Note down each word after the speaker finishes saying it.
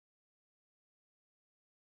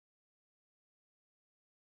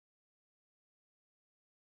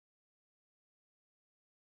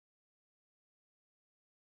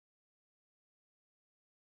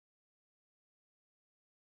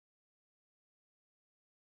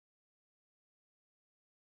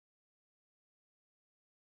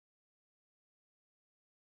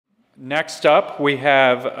Next up, we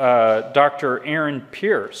have Dr. Aaron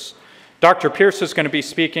Pierce. Dr. Pierce is going to be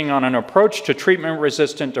speaking on an approach to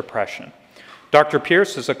treatment-resistant depression. Dr.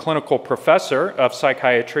 Pierce is a clinical professor of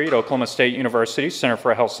psychiatry at Oklahoma State University Center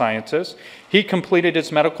for Health Sciences. He completed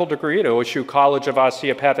his medical degree at OSU College of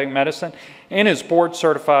Osteopathic Medicine and is board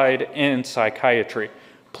certified in psychiatry.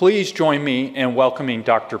 Please join me in welcoming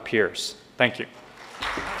Dr. Pierce. Thank you.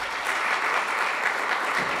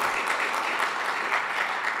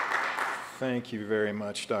 Thank you very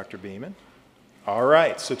much, Dr. Beeman. All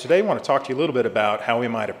right, so today I want to talk to you a little bit about how we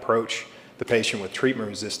might approach the patient with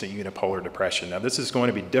treatment-resistant unipolar depression. Now, this is going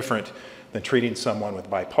to be different than treating someone with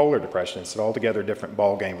bipolar depression. It's an altogether different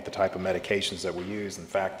ballgame with the type of medications that we use. In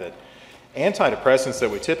fact, that antidepressants that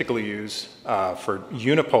we typically use for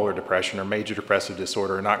unipolar depression or major depressive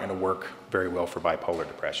disorder are not going to work very well for bipolar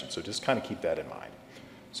depression. So just kind of keep that in mind.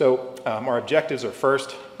 So our objectives are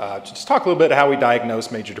first, to just talk a little bit how we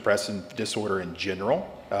diagnose major depressive disorder in general,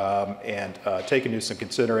 and take into some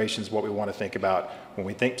considerations what we want to think about when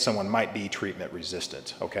we think someone might be treatment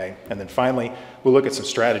resistant, okay? And then finally, we'll look at some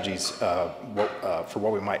strategies for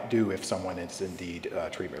what we might do if someone is indeed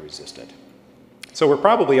treatment resistant. So we're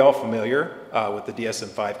probably all familiar with the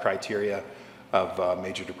DSM-5 criteria of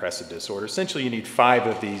major depressive disorder. Essentially, you need 5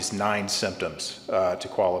 of these 9 symptoms to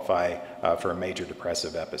qualify for a major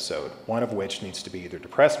depressive episode, one of which needs to be either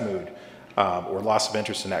depressed mood or loss of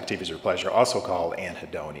interest in activities or pleasure, also called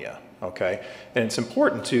anhedonia, okay? And it's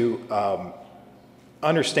important to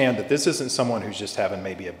understand that this isn't someone who's just having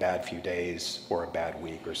maybe a bad few days or a bad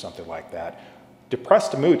week or something like that.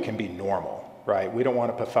 Depressed mood can be normal, right? We don't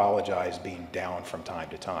want to pathologize being down from time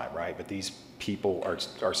to time, right? But these people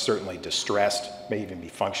are certainly distressed, may even be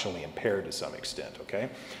functionally impaired to some extent, okay?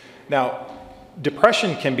 Now,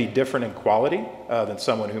 depression can be different in quality than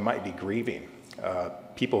someone who might be grieving.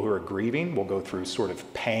 People who are grieving will go through sort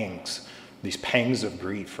of pangs, these pangs of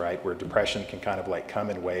grief, right? Where depression can kind of like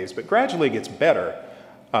come in waves, but gradually gets better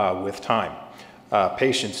with time.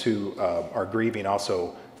 Patients who are grieving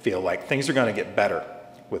also feel like things are going to get better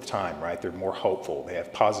with time, right? They're more hopeful. They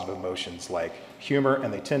have positive emotions like humor,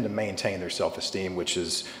 and they tend to maintain their self-esteem, which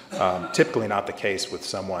is typically not the case with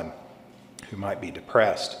someone who might be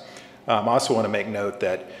depressed. I also want to make note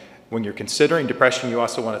that when you're considering depression, you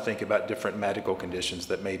also want to think about different medical conditions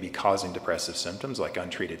that may be causing depressive symptoms, like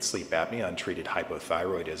untreated sleep apnea, untreated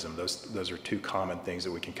hypothyroidism. Those are 2 common things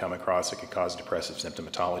that we can come across that could cause depressive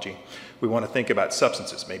symptomatology. We want to think about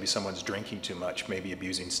substances. Maybe someone's drinking too much, maybe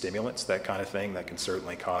abusing stimulants, that kind of thing. That can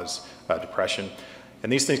certainly cause depression.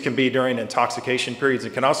 And these things can be during intoxication periods.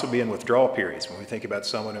 It can also be in withdrawal periods. When we think about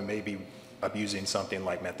someone who may be abusing something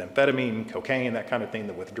like methamphetamine, cocaine, that kind of thing,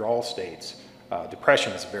 the withdrawal states.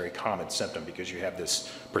 Depression is a very common symptom because you have this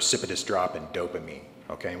precipitous drop in dopamine,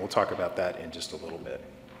 okay? And we'll talk about that in just a little bit.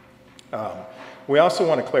 We also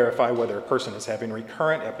want to clarify whether a person is having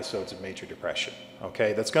recurrent episodes of major depression,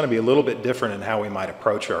 okay? That's going to be a little bit different in how we might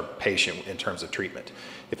approach our patient in terms of treatment.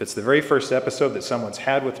 If it's the very first episode that someone's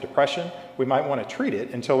had with depression, we might want to treat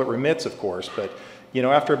it until it remits, of course, but you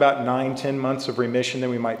know, after about 9-10 months of remission, then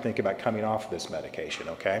we might think about coming off this medication,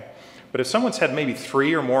 okay? But if someone's had maybe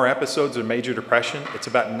 3 or more episodes of major depression, it's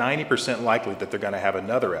about 90% likely that they're going to have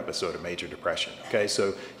another episode of major depression, okay?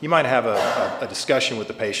 So you might have a discussion with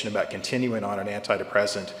the patient about continuing on an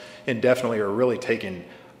antidepressant indefinitely or really taking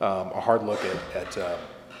a hard look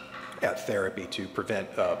at therapy to prevent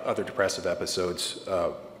other depressive episodes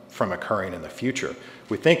from occurring in the future.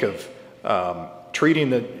 We think of treating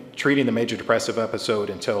the major depressive episode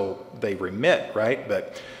until they remit, right?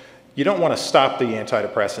 But you don't want to stop the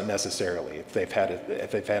antidepressant necessarily if they've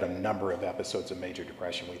had a number of episodes of major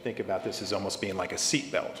depression. We think about this as almost being like a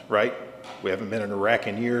seatbelt, right? We haven't been in a wreck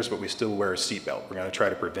in years, but we still wear a seatbelt. We're going to try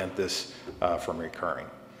to prevent this from recurring.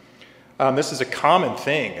 This is a common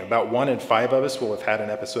thing. About 1 in 5 of us will have had an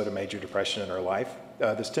episode of major depression in our life.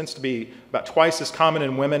 This tends to be about twice as common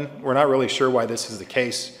in women. We're not really sure why this is the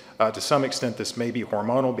case. To some extent, this may be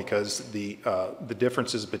hormonal because the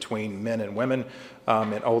differences between men and women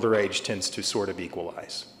in older age tends to sort of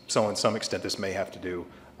equalize. So in some extent, this may have to do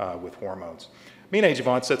with hormones. Mean age of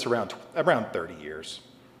onset's around 30 years.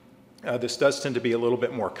 This does tend to be a little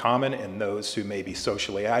bit more common in those who may be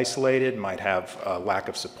socially isolated, might have a lack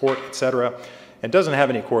of support, etc., and doesn't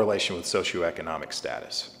have any correlation with socioeconomic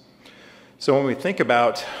status. So when we think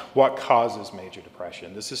about what causes major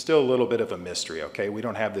depression, this is still a little bit of a mystery, okay? We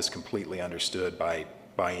don't have this completely understood by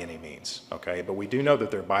any means, okay? But we do know that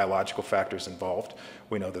there are biological factors involved.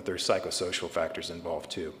 We know that there are psychosocial factors involved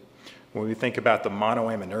too. When we think about the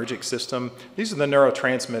monoaminergic system, these are the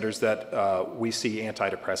neurotransmitters that we see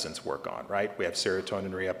antidepressants work on, right? We have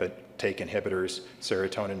serotonin reuptake inhibitors,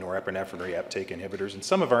 serotonin norepinephrine reuptake inhibitors, and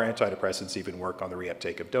some of our antidepressants even work on the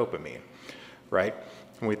reuptake of dopamine, right?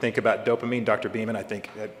 When we think about dopamine, Dr. Beeman, I think,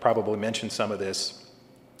 probably mentioned some of this.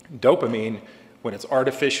 Dopamine, when it's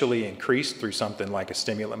artificially increased through something like a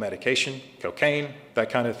stimulant medication, cocaine, that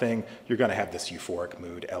kind of thing, you're going to have this euphoric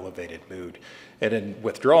mood, elevated mood. And in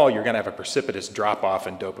withdrawal, you're going to have a precipitous drop-off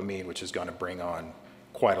in dopamine, which is going to bring on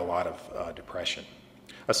quite a lot of depression.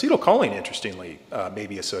 Acetylcholine, interestingly, may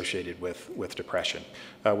be associated with depression.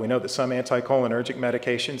 We know that some anticholinergic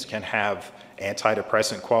medications can have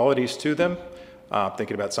antidepressant qualities to them.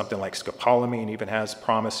 Thinking about something like scopolamine even has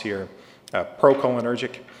promise here.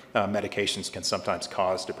 Procholinergic medications can sometimes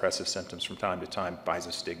cause depressive symptoms from time to time,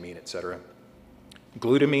 bisostigmine, et cetera.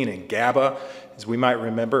 Glutamine and GABA, as we might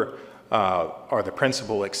remember, are the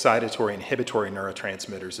principal excitatory inhibitory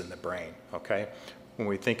neurotransmitters in the brain, okay? When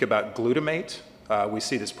we think about glutamate, we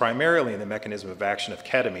see this primarily in the mechanism of action of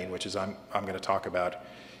ketamine, which is I'm going to talk about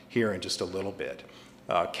here in just a little bit.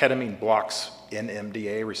 Ketamine blocks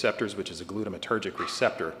NMDA receptors, which is a glutamatergic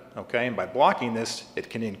receptor, okay? And by blocking this, it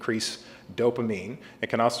can increase dopamine. It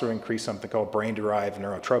can also increase something called brain-derived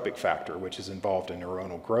neurotropic factor, which is involved in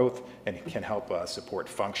neuronal growth and it can help support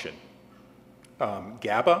function.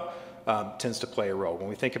 GABA tends to play a role. When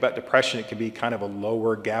we think about depression, it can be kind of a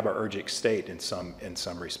lower GABAergic state in some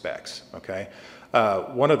respects, okay?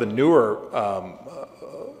 One of the newer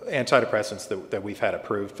antidepressants that we've had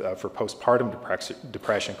approved for postpartum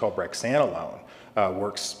depression called brexanolone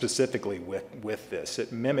works specifically with this.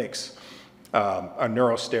 It mimics a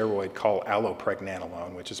neurosteroid called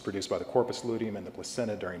allopregnanolone, which is produced by the corpus luteum and the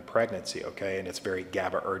placenta during pregnancy, okay? And it's very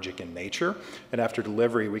GABAergic in nature. And after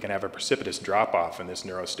delivery, we can have a precipitous drop-off in this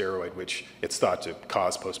neurosteroid, which it's thought to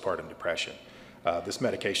cause postpartum depression. This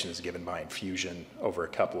medication is given by infusion over a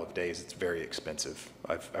couple of days. It's very expensive.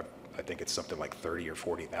 I think it's something like $30,000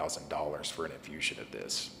 or $40,000 for an infusion of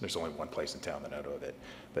this. There's only one place in town that I know of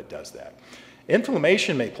that does that.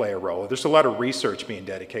 Inflammation may play a role. There's a lot of research being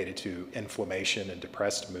dedicated to inflammation and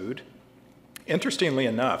depressed mood. Interestingly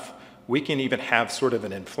enough, we can even have sort of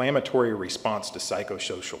an inflammatory response to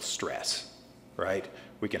psychosocial stress, right?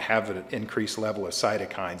 We can have an increased level of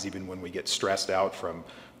cytokines even when we get stressed out from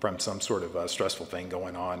some sort of stressful thing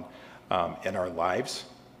going on in our lives,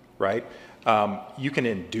 right? You can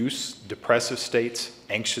induce depressive states,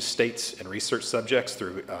 anxious states in research subjects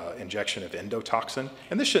through injection of endotoxin.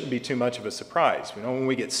 And this shouldn't be too much of a surprise. We know when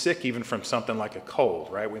we get sick, even from something like a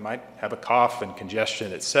cold, right? We might have a cough and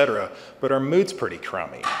congestion, et cetera, but our mood's pretty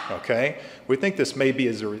crummy, okay? We think this may be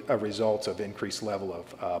as a result of increased level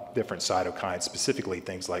of different cytokines, specifically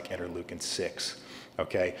things like interleukin-6.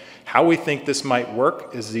 Okay, how we think this might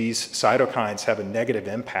work is these cytokines have a negative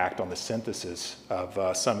impact on the synthesis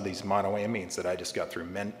of some of these monoamines that I just got through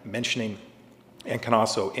mentioning, and can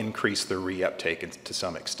also increase their reuptake to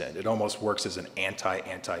some extent. It almost works as an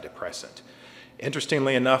antidepressant.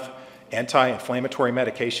 Interestingly enough, anti-inflammatory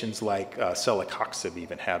medications like celecoxib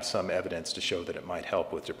even have some evidence to show that it might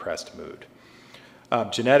help with depressed mood.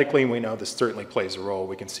 Genetically, we know this certainly plays a role.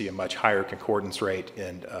 We can see a much higher concordance rate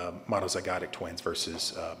in monozygotic twins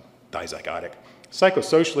versus dizygotic.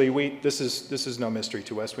 Psychosocially, this is no mystery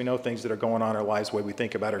to us. We know things that are going on in our lives, the way we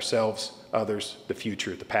think about ourselves, others, the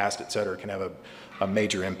future, the past, et cetera, can have a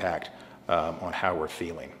major impact on how we're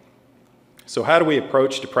feeling. So how do we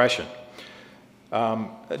approach depression?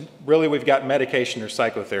 Really, we've got medication or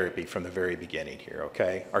psychotherapy from the very beginning here,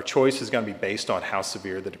 okay? Our choice is going to be based on how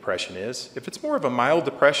severe the depression is. If it's more of a mild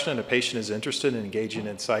depression and a patient is interested in engaging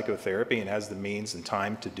in psychotherapy and has the means and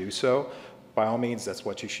time to do so, by all means, that's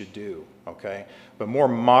what you should do, okay? But more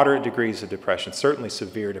moderate degrees of depression, certainly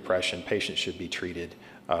severe depression, patients should be treated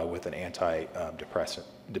with an antidepressant.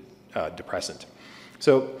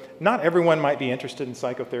 So not everyone might be interested in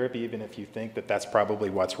psychotherapy, even if you think that that's probably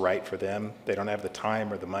what's right for them. They don't have the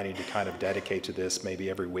time or the money to kind of dedicate to this maybe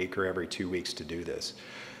every week or every 2 weeks to do this.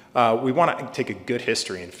 We want to take a good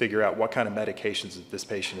history and figure out what kind of medications that this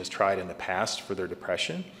patient has tried in the past for their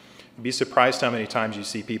depression. You'd be surprised how many times you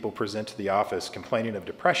see people present to the office complaining of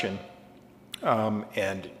depression,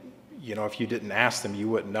 and you know, if you didn't ask them, you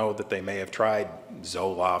wouldn't know that they may have tried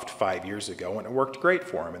Zoloft 5 years ago and it worked great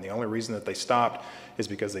for them. And the only reason that they stopped is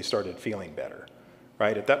because they started feeling better,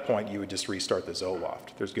 right? At that point, you would just restart the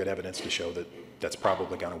Zoloft. There's good evidence to show that that's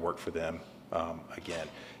probably going to work for them again.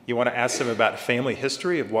 You want to ask them about family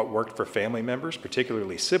history of what worked for family members,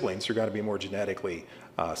 particularly siblings who are going to be more genetically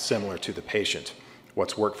similar to the patient.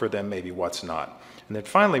 What's worked for them, maybe what's not. And then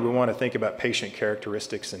finally, we want to think about patient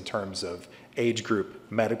characteristics in terms of age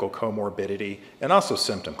group, medical comorbidity, and also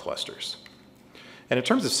symptom clusters. And in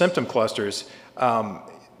terms of symptom clusters,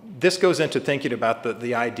 this goes into thinking about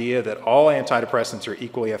the idea that all antidepressants are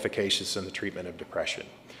equally efficacious in the treatment of depression.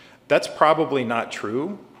 That's probably not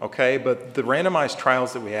true, okay? But the randomized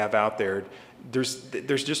trials that we have out there,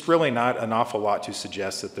 there's just really not an awful lot to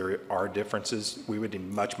suggest that there are differences. We would need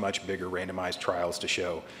much, much bigger randomized trials to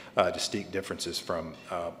show distinct differences from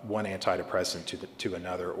one antidepressant to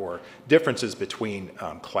another, or differences between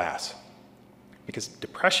class. Because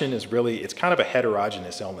depression is really, it's kind of a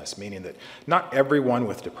heterogeneous illness, meaning that not everyone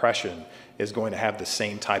with depression is going to have the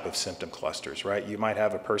same type of symptom clusters, right? You might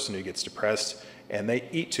have a person who gets depressed and they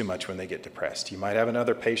eat too much when they get depressed. You might have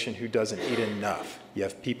another patient who doesn't eat enough. You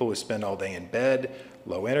have people who spend all day in bed,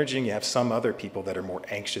 low energy, and you have some other people that are more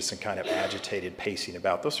anxious and kind of agitated, pacing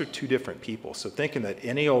about. Those are two different people. So thinking that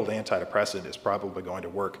any old antidepressant is probably going to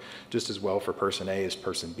work just as well for person A as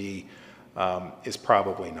person B is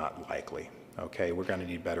probably not likely. Okay, we're going to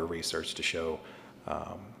need better research to show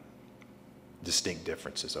distinct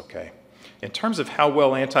differences, okay? In terms of how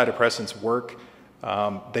well antidepressants work,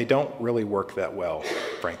 they don't really work that well,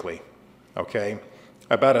 frankly, okay?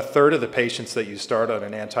 About a third of the patients that you start on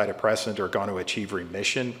an antidepressant are going to achieve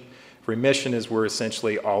remission. Remission is where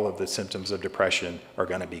essentially all of the symptoms of depression are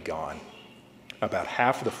going to be gone. About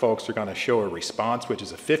half of the folks are going to show a response, which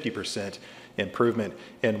is a 50% improvement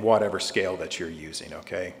in whatever scale that you're using,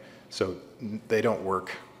 okay? So they don't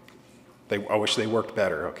work. I wish they worked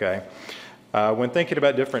better, okay? When thinking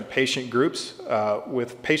about different patient groups,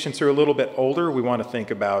 with patients who are a little bit older, we want to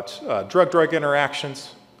think about drug-drug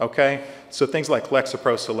interactions, okay? So things like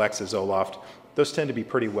Lexapro, Celexa, Zoloft, those tend to be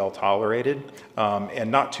pretty well tolerated and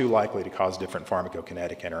not too likely to cause different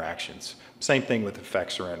pharmacokinetic interactions. Same thing with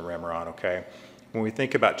Effexor and Remeron, okay? When we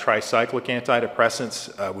think about tricyclic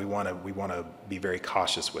antidepressants, we want to be very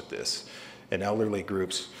cautious with this. In elderly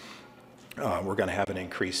groups, we're going to have an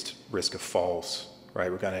increased risk of falls, right?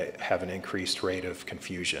 We're going to have an increased rate of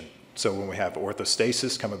confusion. So when we have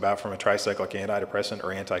orthostasis come about from a tricyclic antidepressant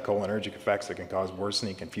or anticholinergic effects that can cause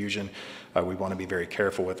worsening confusion, we want to be very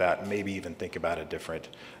careful with that and maybe even think about a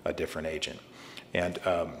different agent. And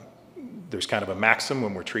there's kind of a maxim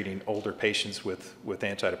when we're treating older patients with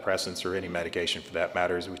antidepressants or any medication for that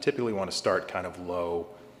matter, is we typically want to start kind of low,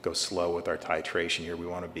 go slow with our titration here. We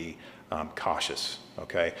want to be cautious,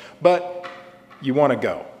 okay? But you want to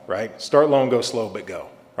go, right? Start low and go slow, but go,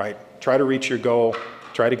 right? Try to reach your goal,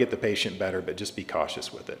 try to get the patient better, but just be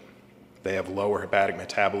cautious with it. They have lower hepatic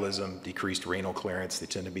metabolism, decreased renal clearance, they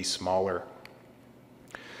tend to be smaller.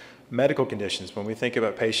 Medical conditions, when we think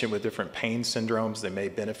about a patient with different pain syndromes, they may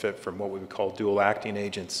benefit from what we would call dual-acting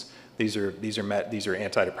agents. These are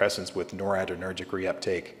antidepressants with noradrenergic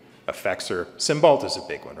reuptake. Effexor. Cymbalta is a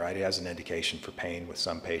big one, right? It has an indication for pain with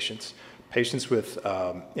some patients. Patients with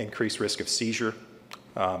increased risk of seizure,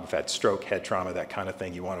 if had stroke, head trauma, that kind of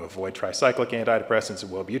thing, you want to avoid tricyclic antidepressants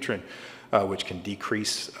and Wellbutrin, which can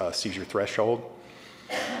decrease seizure threshold.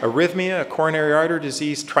 Arrhythmia, coronary artery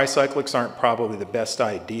disease, tricyclics aren't probably the best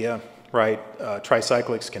idea, right?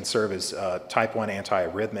 Tricyclics can serve as type 1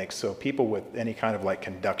 antiarrhythmics, so people with any kind of like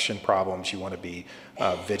conduction problems, you want to be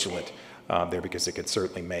vigilant there because it could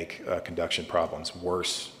certainly make conduction problems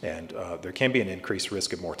worse, and there can be an increased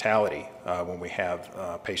risk of mortality when we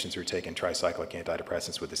have patients who are taking tricyclic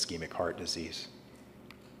antidepressants with ischemic heart disease.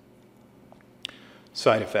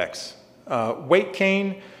 Side effects. Weight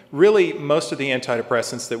gain, really most of the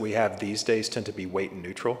antidepressants that we have these days tend to be weight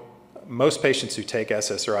neutral. Most patients who take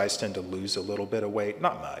SSRIs tend to lose a little bit of weight,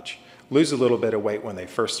 not much, lose a little bit of weight when they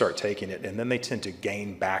first start taking it, and then they tend to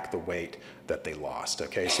gain back the weight that they lost,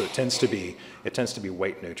 okay? So it tends to be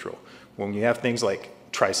weight neutral. When you have things like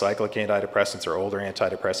tricyclic antidepressants or older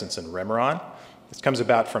antidepressants and Remeron, this comes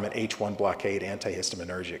about from an H1 blockade,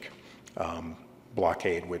 antihistaminergic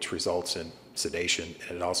blockade, which results in sedation,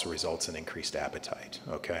 and it also results in increased appetite,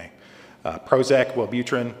 okay? Prozac,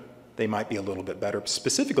 Wellbutrin, they might be a little bit better.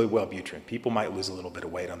 Specifically Wellbutrin, people might lose a little bit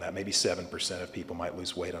of weight on that. Maybe 7% of people might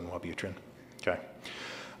lose weight on Wellbutrin, okay?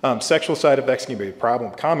 Sexual side effects can be a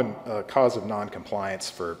problem. Common cause of non-compliance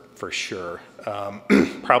for sure.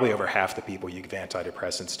 Probably over half the people you give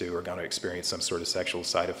antidepressants to are going to experience some sort of sexual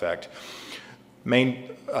side effect.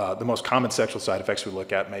 The most common sexual side effects we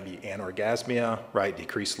look at may be anorgasmia, right,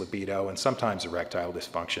 decreased libido, and sometimes erectile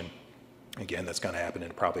dysfunction. Again, that's going to happen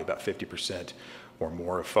in probably about 50% or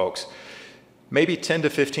more of folks. Maybe 10 to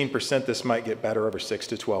 15%, this might get better over 6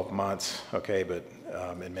 to 12 months, okay, but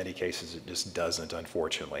in many cases it just doesn't,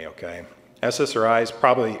 unfortunately, okay. SSRIs,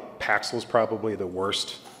 Paxil's probably the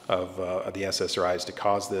worst of the SSRIs to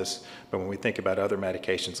cause this, but when we think about other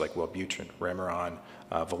medications like Wellbutrin, Remeron,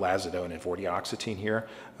 vilazodone, and vortioxetine here,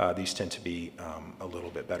 these tend to be a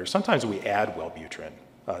little bit better. Sometimes we add Wellbutrin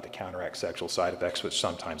to counteract sexual side effects, which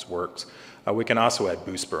sometimes works. We can also add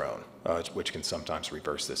buspirone, which can sometimes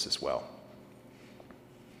reverse this as well.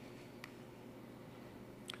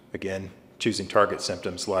 Again, choosing target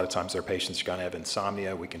symptoms, a lot of times our patients are going to have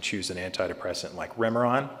insomnia. We can choose an antidepressant like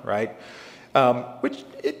Remeron, right? Which,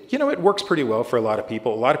 it works pretty well for a lot of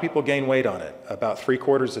people. A lot of people gain weight on it. About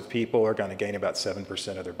 3/4 of people are going to gain about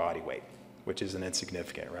 7% of their body weight, which isn't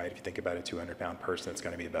insignificant, right? If you think about a 200-pound person, it's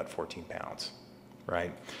going to be about 14 pounds,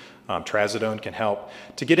 right? Trazodone can help.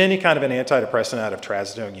 To get any kind of an antidepressant out of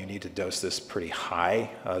trazodone, you need to dose this pretty high.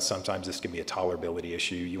 Sometimes this can be a tolerability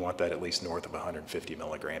issue. You want that at least north of 150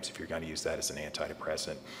 milligrams if you're going to use that as an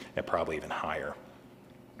antidepressant, and probably even higher.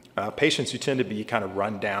 Patients who tend to be kind of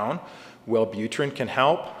run down, Wellbutrin can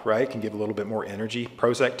help, right? Can give a little bit more energy.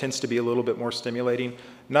 Prozac tends to be a little bit more stimulating.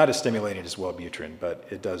 Not as stimulating as Wellbutrin, but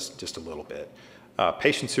it does just a little bit.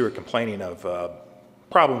 Patients who are complaining of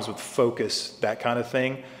problems with focus, that kind of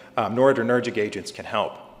thing, noradrenergic agents can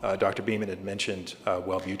help. Dr. Beeman had mentioned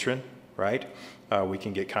Wellbutrin, right? We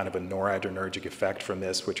can get kind of a noradrenergic effect from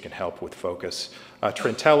this, which can help with focus.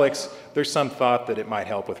 Trintellix, there's some thought that it might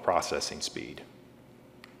help with processing speed.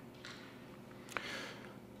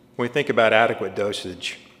 When we think about adequate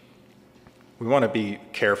dosage, we want to be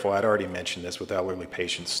careful. I'd already mentioned this with elderly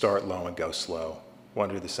patients. Start low and go slow. Want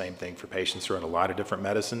to do the same thing for patients who are on a lot of different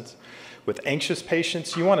medicines. With anxious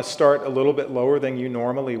patients, you want to start a little bit lower than you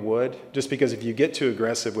normally would, just because if you get too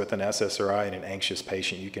aggressive with an SSRI in an anxious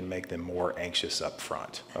patient, you can make them more anxious up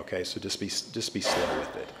front. Okay, so just be slow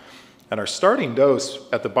with it. And our starting dose,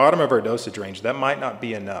 at the bottom of our dosage range, that might not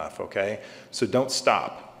be enough, okay? So don't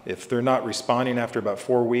stop. If they're not responding after about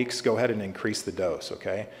 4 weeks, go ahead and increase the dose,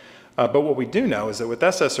 okay? But what we do know is that with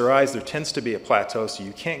SSRIs, there tends to be a plateau, so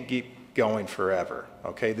you can't keep going forever,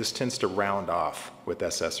 okay? This tends to round off with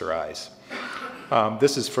SSRIs.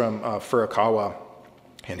 This is from Furukawa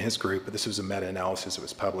and his group, but this was a meta-analysis that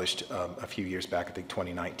was published a few years back, I think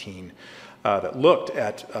 2019, that looked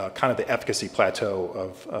at kind of the efficacy plateau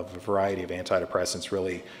of a variety of antidepressants,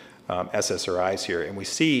 really SSRIs here. And we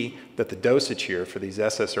see that the dosage here for these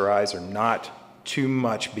SSRIs are not too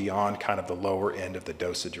much beyond kind of the lower end of the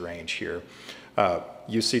dosage range here.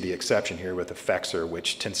 You see the exception here with Effexor,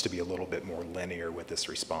 which tends to be a little bit more linear with this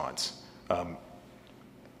response. I'm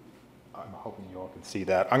hoping you all can see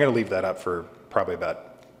that. I'm going to leave that up for probably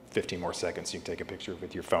about 15 more seconds. You can take a picture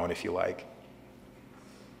with your phone if you like.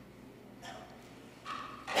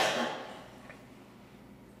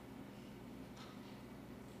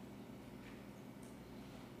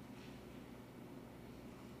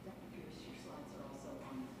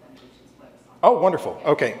 Oh, wonderful.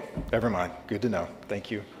 Okay, never mind. Good to know.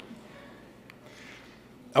 Thank you.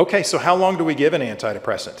 Okay, so how long do we give an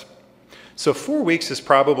antidepressant? So 4 weeks is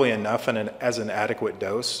probably enough as an adequate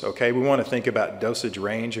dose, okay? We want to think about dosage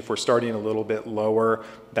range. If we're starting a little bit lower,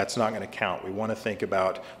 that's not going to count. We want to think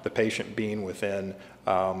about the patient being within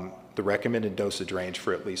the recommended dosage range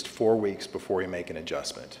for at least 4 weeks before we make an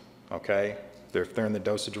adjustment, okay? If they're in the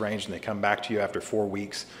dosage range and they come back to you after 4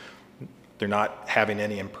 weeks, they're not having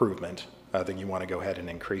any improvement, then you want to go ahead and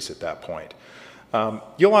increase at that point.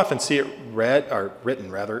 You'll often see it written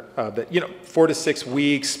that 4 to 6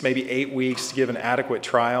 weeks, maybe 8 weeks to give an adequate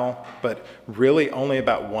trial, but really only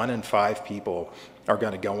about 1 in 5 people are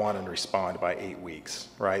going to go on and respond by 8 weeks,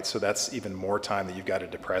 right? So that's even more time that you've got a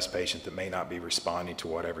depressed patient that may not be responding to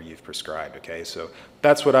whatever you've prescribed, okay? So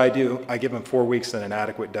that's what I do. I give them 4 weeks in an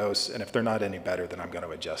adequate dose, and if they're not any better, then I'm going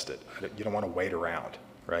to adjust it. You don't want to wait around,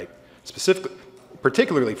 right?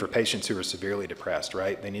 Particularly for patients who are severely depressed,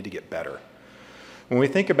 right? They need to get better. When we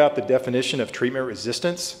think about the definition of treatment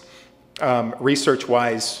resistance,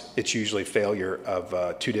 research-wise, it's usually failure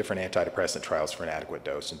of 2 different antidepressant trials for an adequate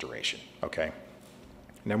dose and duration, okay?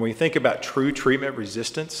 Now, when we think about true treatment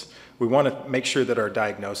resistance, we want to make sure that our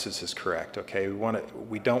diagnosis is correct, okay?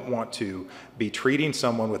 We don't want to be treating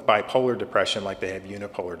someone with bipolar depression like they have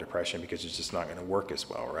unipolar depression, because it's just not going to work as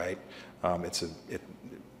well, right? It's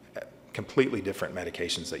completely different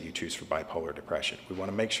medications that you choose for bipolar depression. We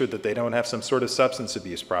want to make sure that they don't have some sort of substance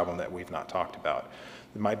abuse problem that we've not talked about.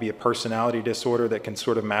 There might be a personality disorder that can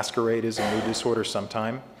sort of masquerade as a mood disorder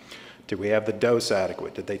sometime. Do we have the dose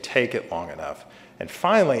adequate? Did they take it long enough? And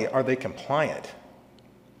finally, are they compliant?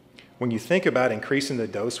 When you think about increasing the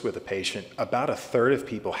dose with a patient, about 1/3 of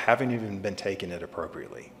people haven't even been taking it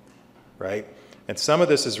appropriately, right? And some of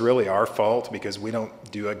this is really our fault because we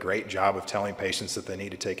don't do a great job of telling patients that they need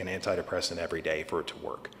to take an antidepressant every day for it to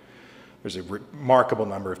work. There's a remarkable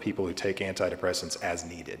number of people who take antidepressants as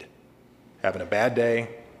needed. Having a bad day,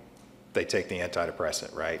 they take the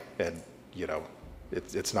antidepressant, right? And, you know,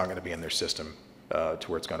 it's not going to be in their system to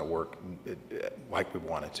where it's going to work like we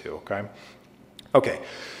want it to, okay? Okay,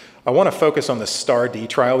 I want to focus on the STAR-D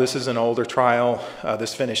trial. This is an older trial.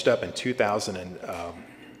 This finished up in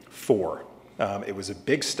 2004. It was a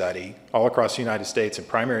big study all across the United States in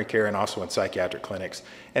primary care and also in psychiatric clinics.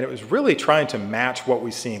 And it was really trying to match what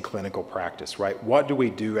we see in clinical practice, right? What do we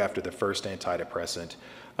do after the first antidepressant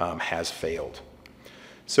has failed?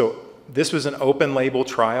 So this was an open label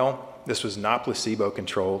trial. This was not placebo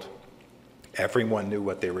controlled. Everyone knew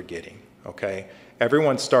what they were getting, okay?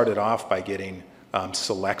 Everyone started off by getting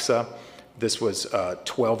Celexa. This was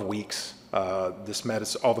 12 weeks. All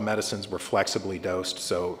the medicines were flexibly dosed,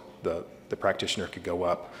 so the practitioner could go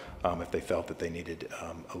up if they felt that they needed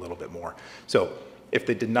a little bit more. So if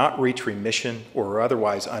they did not reach remission or were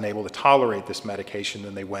otherwise unable to tolerate this medication,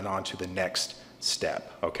 then they went on to the next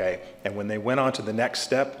step, okay? And when they went on to the next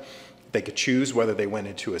step, they could choose whether they went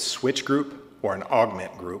into a switch group or an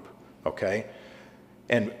augment group, okay?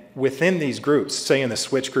 And within these groups, say in the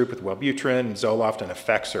switch group with Wellbutrin, Zoloft, and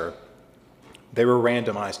Effexor, they were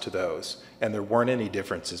randomized to those, and there weren't any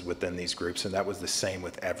differences within these groups, and that was the same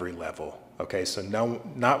with every level, okay? So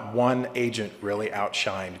not one agent really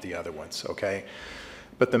outshined the other ones, okay?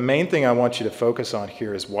 But the main thing I want you to focus on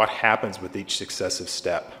here is what happens with each successive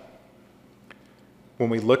step. When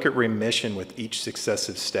we look at remission with each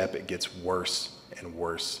successive step, it gets worse and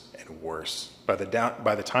worse and worse. By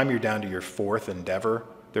the time you're down to your fourth endeavor,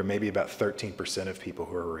 there may be about 13% of people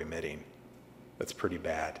who are remitting. That's pretty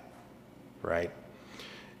bad, right?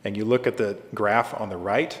 And you look at the graph on the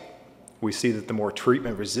right, we see that the more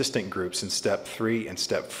treatment-resistant groups in step 3 and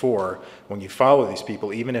step 4, when you follow these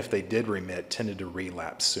people, even if they did remit, tended to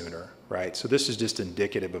relapse sooner, right? So this is just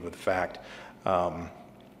indicative of the fact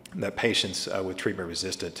that patients with treatment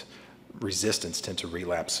resistance tend to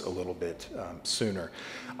relapse a little bit sooner.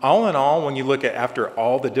 All in all, when you look at after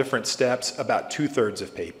all the different steps, about 2/3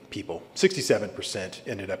 of people, 67%,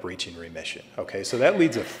 ended up reaching remission. Okay, so that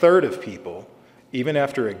leaves 1/3 of people, even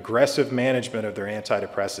after aggressive management of their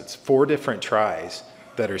antidepressants, 4 different tries,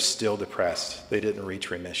 that are still depressed. They didn't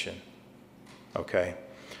reach remission. Okay,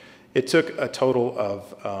 it took a total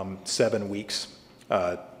of 7 weeks.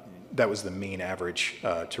 That was the mean average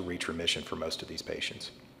to reach remission for most of these patients.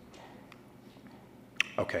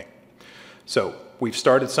 Okay, so we've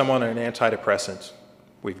started someone on an antidepressant.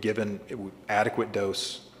 We've given adequate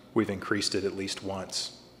dose. We've increased it at least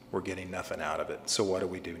once. We're getting nothing out of it. So what do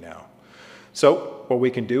we do now? So what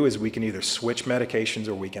we can do is we can either switch medications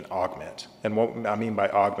or we can augment. And what I mean by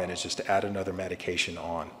augment is just to add another medication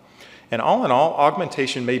on. And all in all,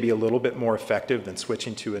 augmentation may be a little bit more effective than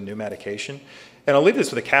switching to a new medication. And I'll leave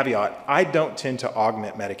this with a caveat. I don't tend to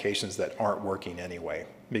augment medications that aren't working anyway,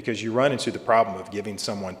 because you run into the problem of giving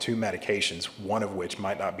someone 2 medications, one of which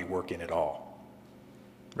might not be working at all,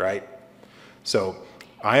 right? So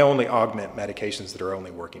I only augment medications that are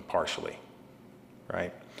only working partially,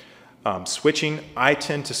 right? Switching, I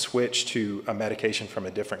tend to switch to a medication from a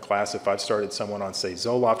different class. If I've started someone on, say,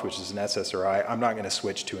 Zoloft, which is an SSRI, I'm not going to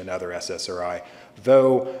switch to another SSRI,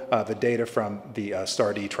 though the data from the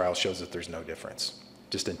STAR-D trial shows that there's no difference.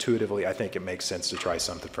 Just intuitively, I think it makes sense to try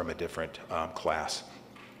something from a different class.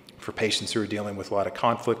 For patients who are dealing with a lot of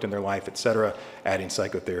conflict in their life, et cetera, adding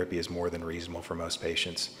psychotherapy is more than reasonable for most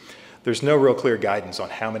patients. There's no real clear guidance on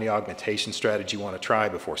how many augmentation strategies you want to try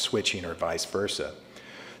before switching or vice versa.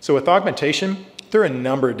 So with augmentation, there are a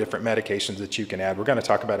number of different medications that you can add. We're going to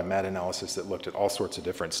talk about a meta-analysis that looked at all sorts of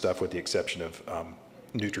different stuff with the exception of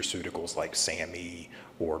nutraceuticals like SAMe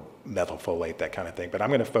or methylfolate, that kind of thing. But I'm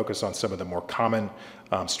going to focus on some of the more common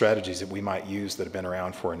strategies that we might use that have been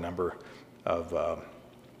around for a number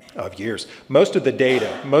of years. Most of the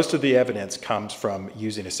data, most of the evidence comes from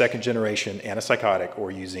using a second-generation antipsychotic or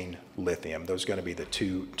using lithium. Those are going to be the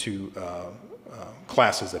two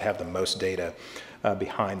classes that have the most data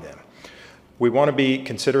behind them. We want to be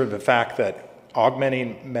considerate of the fact that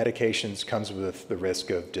augmenting medications comes with the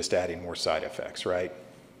risk of just adding more side effects, right?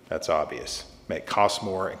 That's obvious. It costs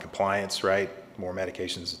more in compliance, right? More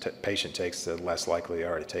medications the patient takes, the less likely they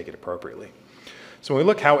are to take it appropriately. So when we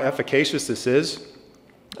look how efficacious this is,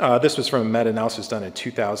 this was from a meta-analysis done in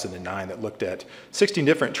 2009 that looked at 16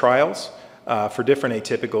 different trials for different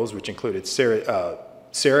atypicals, which included Seroquel,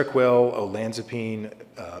 olanzapine,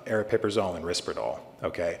 aripiprazole, and Risperdal.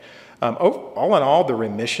 Okay. All in all, the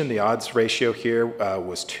remission, the odds ratio here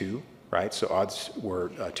was 2, right? So odds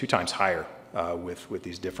were 2 times higher with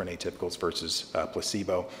these different atypicals versus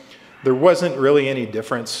placebo. There wasn't really any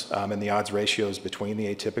difference in the odds ratios between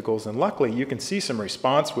the atypicals, and luckily you can see some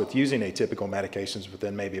response with using atypical medications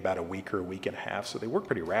within maybe about a week or a week and a half, so they work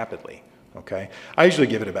pretty rapidly, okay? I usually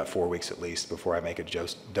give it about 4 weeks at least before I make a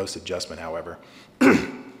dose adjustment, however.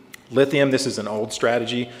 Lithium, this is an old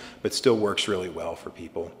strategy, but still works really well for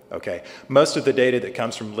people, okay? Most of the data that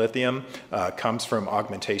comes from lithium comes from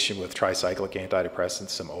augmentation with tricyclic antidepressants,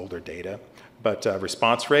 some older data. But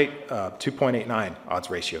response rate, 2.89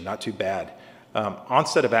 odds ratio, not too bad.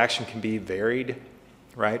 Onset of action can be varied,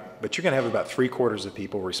 right? But you're gonna have about 3/4 of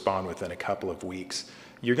people respond within a couple of weeks.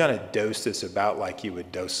 You're gonna dose this about like you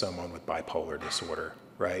would dose someone with bipolar disorder,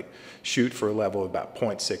 right? Shoot for a level of about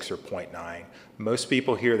 0.6 or 0.9. Most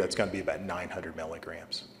people here, that's gonna be about 900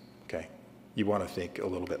 milligrams, okay? You wanna think a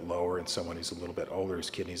little bit lower in someone who's a little bit older,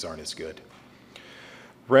 whose kidneys aren't as good.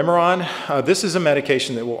 Remeron, this is a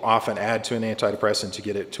medication that we'll often add to an antidepressant to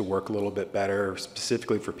get it to work a little bit better,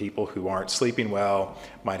 specifically for people who aren't sleeping well,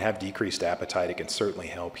 might have decreased appetite. It can certainly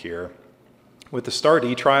help here. With the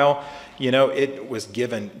STAR-D trial, you know, it was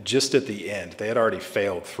given just at the end. They had already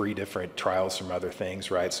failed 3 different trials from other things,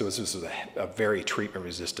 right? So this was a very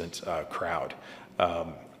treatment-resistant crowd.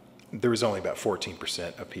 There was only about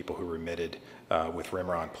 14% of people who remitted with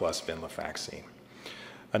Remeron plus venlafaxine.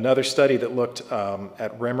 Another study that looked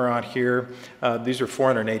at Remeron here, these are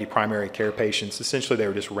 480 primary care patients. Essentially, they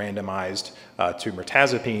were just randomized to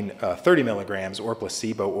mirtazapine 30 milligrams or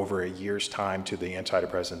placebo over a year's time to the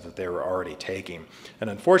antidepressant that they were already taking. And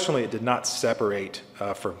unfortunately, it did not separate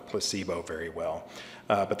from placebo very well.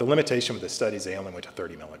 But the limitation with the studies, they only went to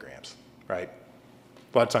 30 milligrams, right?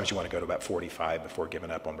 A lot of times you want to go to about 45 before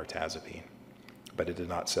giving up on mirtazapine, but it did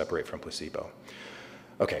not separate from placebo.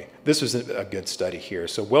 Okay, this was a good study here.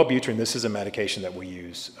 So Wellbutrin, this is a medication that we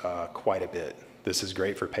use quite a bit. This is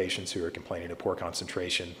great for patients who are complaining of poor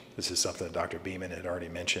concentration. This is something that Dr. Beeman had already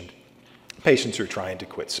mentioned. Patients who are trying to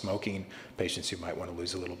quit smoking, patients who might want to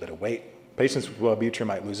lose a little bit of weight. Patients with Wellbutrin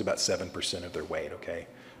might lose about 7% of their weight, okay?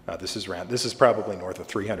 This is probably north of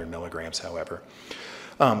 300 milligrams, however.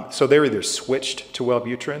 So they're either switched to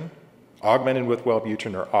Wellbutrin, augmented with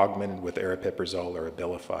Wellbutrin, or augmented with aripiprazole or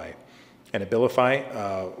Abilify. And Abilify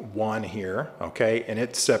won here, okay, and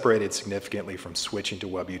it separated significantly from switching to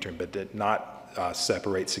Wellbutrin, but did not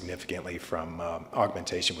separate significantly from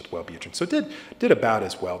augmentation with Wellbutrin. So it did about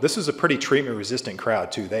as well. This is a pretty treatment-resistant crowd,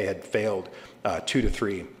 too. They had failed 2 to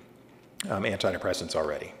 3 antidepressants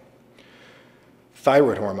already.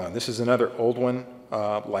 Thyroid hormone, this is another old one,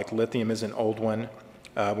 like lithium is an old one.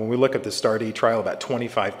 When we look at the STAR-D trial, about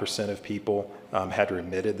 25% of people had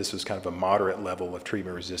remitted. This was kind of a moderate level of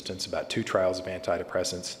treatment resistance, about 2 trials of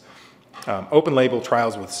antidepressants. Open label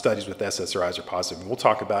trials with studies with SSRIs are positive. And we'll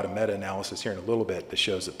talk about a meta-analysis here in a little bit that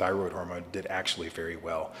shows that thyroid hormone did actually very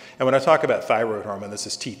well. And when I talk about thyroid hormone, this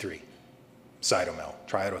is T3, Cytomel,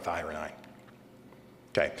 triiodothyronine.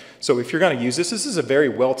 Okay, so if you're going to use this, this is a very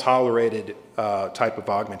well-tolerated type of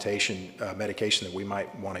augmentation medication that we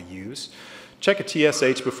might want to use. Check a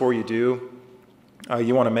TSH before you do.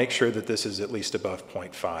 You want to make sure that this is at least above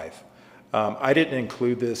 0.5. I didn't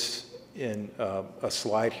include this in a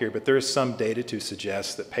slide here, but there is some data to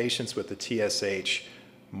suggest that patients with the TSH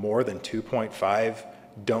more than 2.5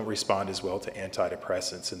 don't respond as well to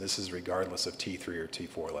antidepressants, and this is regardless of T3 or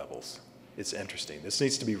T4 levels. It's interesting. This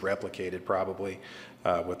needs to be replicated probably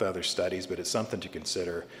with other studies, but it's something to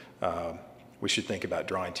consider. We should think about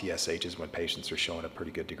drawing TSHs when patients are showing a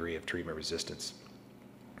pretty good degree of treatment resistance.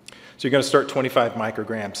 So you're going to start 25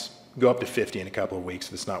 micrograms, go up to 50 in a couple of weeks.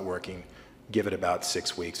 If it's not working, give it about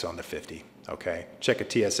 6 weeks on the 50, okay? Check a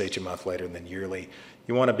TSH a month later and then yearly.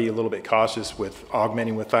 You want to be a little bit cautious with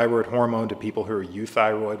augmenting with thyroid hormone to people who are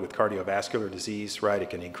euthyroid with cardiovascular disease, right?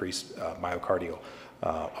 It can increase myocardial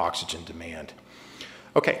oxygen demand.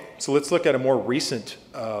 Okay, so let's look at a more recent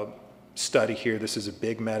study here. This is a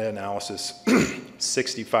big meta-analysis,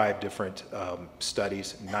 65 different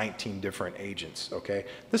studies, 19 different agents, okay?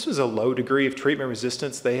 This was a low degree of treatment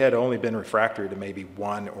resistance. They had only been refractory to maybe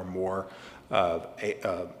 1 or more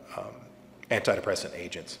antidepressant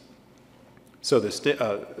agents. So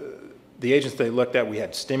the agents they looked at, we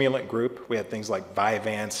had stimulant group. We had things like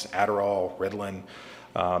Vyvanse, Adderall, Ritalin,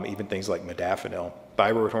 even things like modafinil.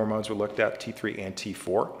 Thyroid hormones were looked at, T3 and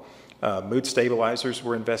T4. Mood stabilizers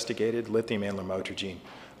were investigated, lithium and lamotrigine.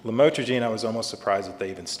 Lamotrigine, I was almost surprised that they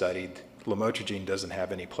even studied. Lamotrigine doesn't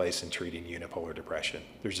have any place in treating unipolar depression.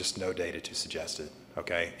 There's just no data to suggest it,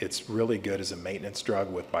 okay? It's really good as a maintenance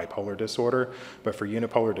drug with bipolar disorder, but for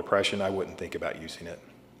unipolar depression, I wouldn't think about using it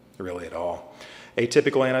really at all.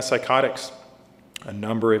 Atypical antipsychotics. a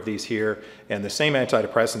number of these here, and the same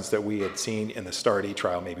antidepressants that we had seen in the STAR-D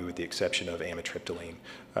trial, maybe with the exception of amitriptyline.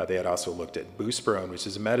 They had also looked at buspirone, which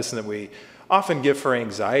is a medicine that we often give for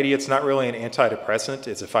anxiety. It's not really an antidepressant.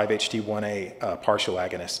 It's a 5-HT1A partial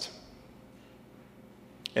agonist.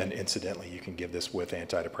 And incidentally, you can give this with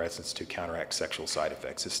antidepressants to counteract sexual side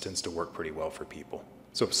effects. This tends to work pretty well for people.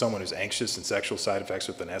 So if someone who's anxious and sexual side effects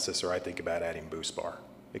with an SSRI, think about adding Buspar.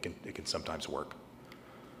 It can sometimes work.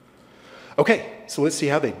 Okay, so let's see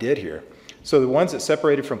how they did here. So the ones that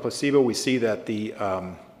separated from placebo, we see that the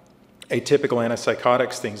atypical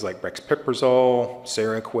antipsychotics, things like brexpiprazole,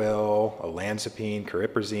 Seroquel, olanzapine,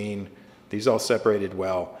 cariprazine, these all separated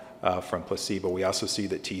well from placebo. We also see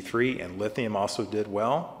that T3 and lithium also did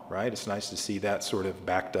well, right? It's nice to see that sort of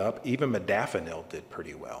backed up. Even modafinil did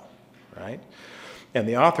pretty well, right? And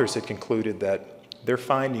the authors had concluded that their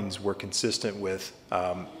findings were consistent with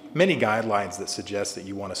many guidelines that suggest that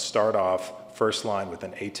you want to start off first line with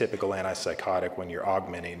an atypical antipsychotic when you're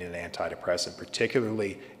augmenting an antidepressant,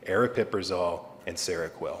 particularly aripiprazole and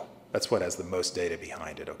Seroquel. That's what has the most data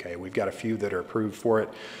behind it, okay? We've got a few that are approved for it,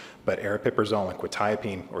 but aripiprazole and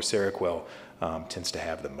quetiapine or Seroquel tends to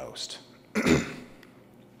have the most.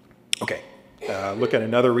 Okay, look at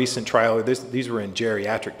another recent trial. These were in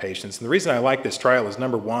geriatric patients, and the reason I like this trial is,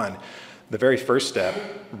 number one, the very first step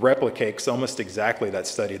replicates almost exactly that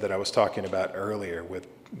study that I was talking about earlier with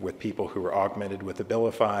people who were augmented with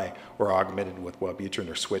Abilify or augmented with Wellbutrin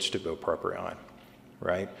or switched to bupropion,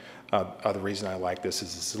 right? The reason I like this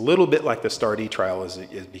is it's a little bit like the STAR-D trial is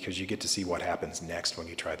because you get to see what happens next when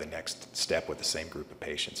you try the next step with the same group of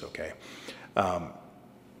patients, okay?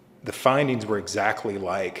 The findings were exactly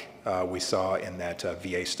like we saw in that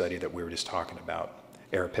VA study that we were just talking about.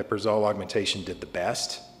 Aripiprazole augmentation did the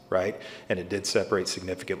best, right? And it did separate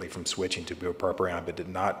significantly from switching to bupropion, but did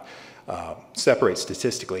not separate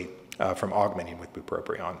statistically from augmenting with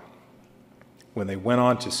bupropion. When they went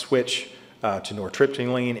on to switch to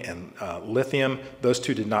nortriptyline and lithium, those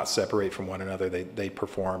two did not separate from one another. They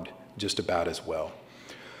performed just about as well.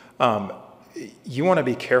 You want to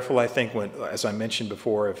be careful, I think, when, as I mentioned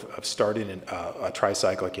before, of starting a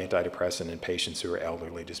tricyclic antidepressant in patients who are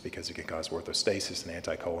elderly just because it can cause orthostasis and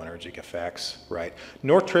anticholinergic effects, right?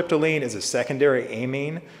 Nortriptyline is a secondary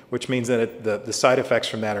amine, which means that the side effects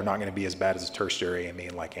from that are not going to be as bad as a tertiary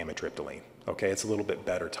amine like amitriptyline, okay? It's a little bit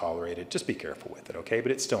better tolerated. Just be careful with it, okay?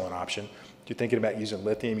 But it's still an option. If you're thinking about using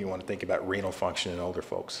lithium, you want to think about renal function in older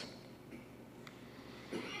folks.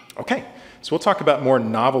 Okay, so we'll talk about more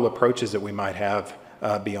novel approaches that we might have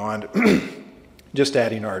beyond just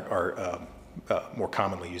adding our more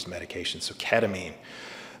commonly used medications. So ketamine.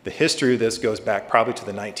 The history of this goes back probably to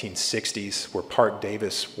the 1960s, where Park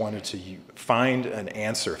Davis wanted to find an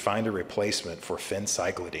answer, find a replacement for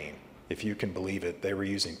phencyclidine. If you can believe it, they were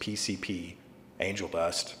using PCP, angel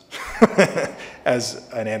dust, as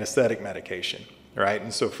an anesthetic medication. Right,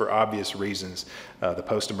 and so for obvious reasons, the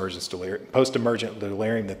post-emergent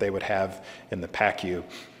delirium that they would have in the PACU,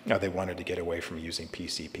 they wanted to get away from using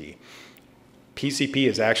PCP. PCP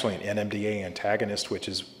is actually an NMDA antagonist, which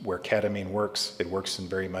is where ketamine works. It works in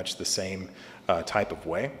very much the same type of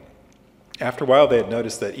way. After a while, they had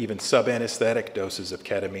noticed that even sub-anesthetic doses of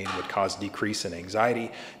ketamine would cause decrease in anxiety,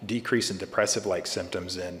 decrease in depressive-like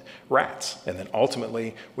symptoms in rats. And then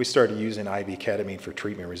ultimately, we started using IV ketamine for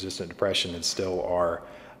treatment-resistant depression and still are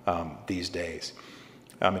these days.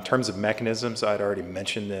 In terms of mechanisms, I'd already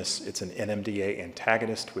mentioned this. It's an NMDA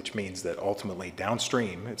antagonist, which means that ultimately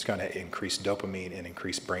downstream, it's going to increase dopamine and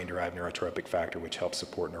increase brain-derived neurotrophic factor, which helps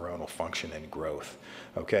support neuronal function and growth.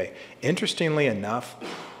 Okay. Interestingly enough,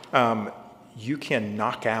 you can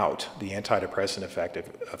knock out the antidepressant effect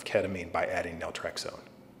of ketamine by adding naltrexone.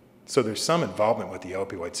 So there's some involvement with the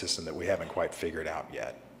opioid system that we haven't quite figured out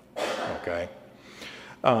yet, okay?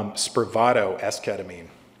 Spravato, S-ketamine.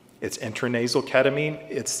 It's intranasal ketamine.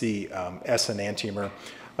 It's the S enantiomer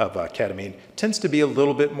of ketamine. Tends to be a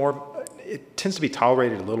little bit more, it tends to be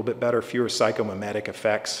tolerated a little bit better, fewer psychomimetic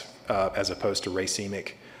effects as opposed to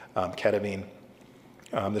racemic ketamine.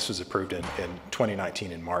 This was approved in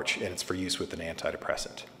 2019 in March, and it's for use with an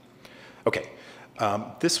antidepressant. Okay,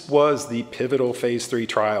 this was the pivotal phase 3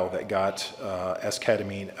 trial that got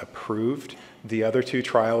S-ketamine approved. The other two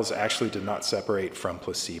trials actually did not separate from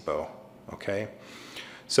placebo, okay?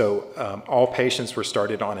 So all patients were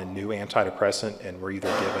started on a new antidepressant and were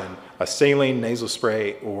either given a saline nasal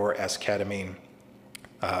spray or S-ketamine.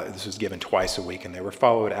 This was given twice a week, and they were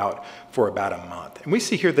followed out for about a month. And we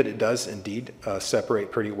see here that it does indeed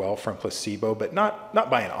separate pretty well from placebo, but not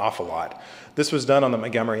by an awful lot. This was done on the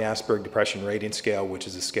Montgomery-Åsberg Depression Rating Scale, which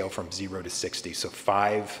is a scale from 0 to 60. So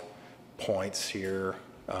 5 points here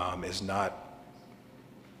is not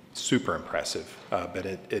super impressive, but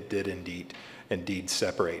it did indeed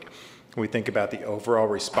separate. When we think about the overall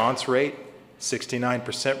response rate,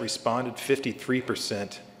 69% responded,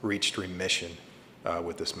 53% reached remission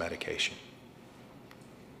with this medication.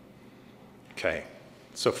 Okay,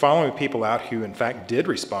 so following people out who in fact did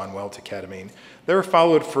respond well to ketamine, they were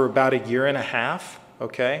followed for about 1.5 years,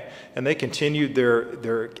 okay, and they continued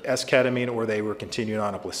their S-ketamine, or they were continuing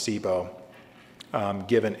on a placebo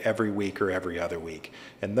given every week or every other week.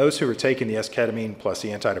 And those who were taking the S-ketamine plus the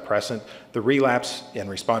antidepressant, the relapse in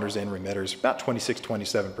responders and remitters, about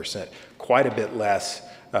 26-27%, quite a bit less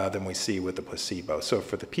than we see with the placebo. So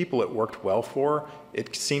for the people it worked well for,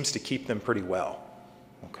 it seems to keep them pretty well,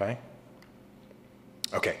 okay?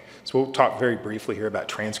 Okay, so we'll talk very briefly here about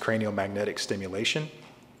transcranial magnetic stimulation.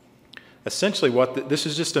 Essentially, this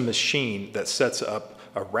is just a machine that sets up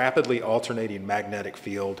a rapidly alternating magnetic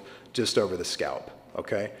field just over the scalp,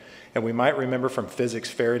 okay? And we might remember from physics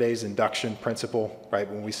Faraday's induction principle, right?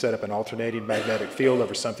 When we set up an alternating magnetic field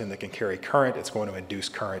over something that can carry current, it's going to induce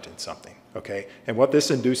current in something, okay? And what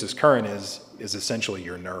this induces current is essentially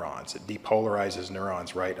your neurons. It depolarizes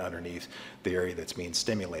neurons right underneath the area that's being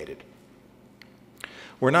stimulated.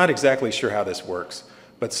 We're not exactly sure how this works,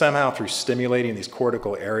 but somehow through stimulating these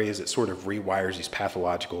cortical areas, it sort of rewires these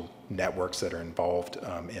pathological networks that are involved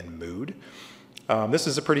in mood. This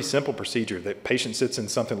is a pretty simple procedure. The patient sits in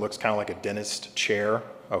something that looks kind of like a dentist chair,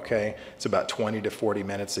 okay? It's about 20 to 40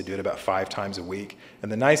 minutes. They do it about 5 times a week.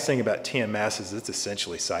 And the nice thing about TMS is it's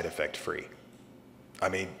essentially side effect free. I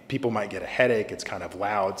mean, people might get a headache, it's kind of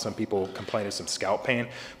loud. Some people complain of some scalp pain,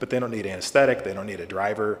 but they don't need anesthetic, they don't need a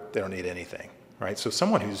driver, they don't need anything. Right? So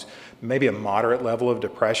someone who's maybe a moderate level of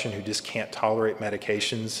depression, who just can't tolerate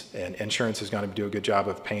medications, and insurance is going to do a good job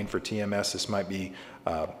of paying for TMS, this might be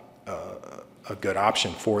a good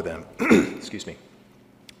option for them. Excuse me.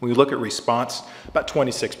 When we look at response, about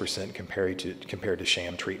 26% compared to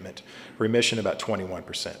sham treatment. Remission, about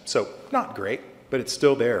 21%. So not great, but it's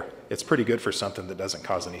still there. It's pretty good for something that doesn't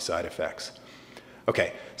cause any side effects.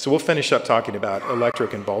 Okay, so we'll finish up talking about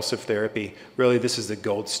electroconvulsive therapy. Really, this is the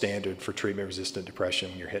gold standard for treatment-resistant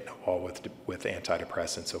depression when you're hitting a wall with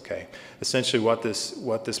antidepressants, okay? Essentially what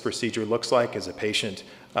this procedure looks like is a patient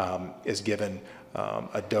is given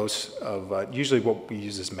a dose of, usually what we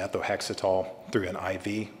use is methotrexate through an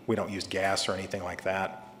IV. We don't use gas or anything like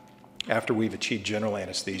that. After we've achieved general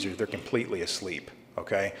anesthesia, they're completely asleep,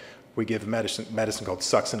 okay? We give medicine called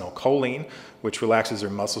succinylcholine, which relaxes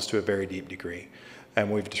their muscles to a very deep degree. And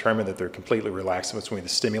we've determined that they're completely relaxed, which means to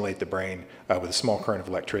stimulate the brain with a small current of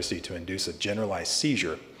electricity to induce a generalized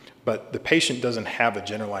seizure. But the patient doesn't have a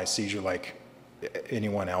generalized seizure like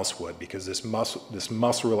anyone else would, because this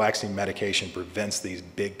muscle relaxing medication prevents these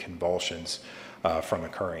big convulsions from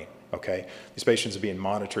occurring. Okay, these patients are being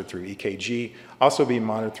monitored through EKG, also being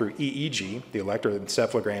monitored through EEG. The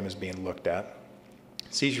electroencephalogram is being looked at.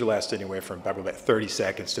 Seizure lasts anywhere from about 30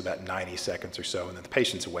 seconds to about 90 seconds or so, and then the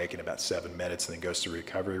patient's awake in about 7 minutes and then goes to the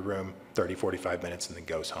recovery room, 30, 45 minutes, and then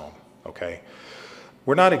goes home, okay?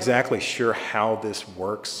 We're not exactly sure how this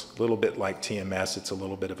works. A little bit like TMS, it's a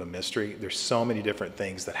little bit of a mystery. There's so many different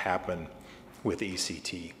things that happen with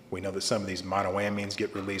ECT. We know that some of these monoamines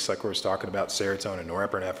get released, like we were talking about, serotonin,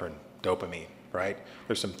 norepinephrine, dopamine, right?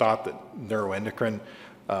 There's some thought that neuroendocrine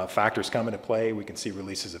factors come into play. We can see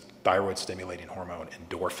releases of thyroid-stimulating hormone,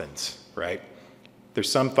 endorphins, right? There's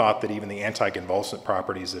some thought that even the anticonvulsant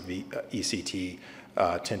properties of ECT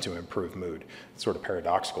tend to improve mood. It's sort of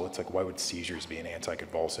paradoxical. It's like, why would seizures be an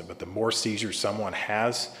anticonvulsant? But the more seizures someone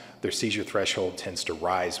has, their seizure threshold tends to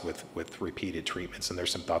rise with repeated treatments, and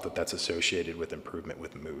there's some thought that that's associated with improvement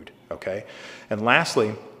with mood, okay? And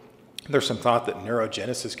lastly, there's some thought that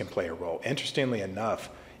neurogenesis can play a role. Interestingly enough,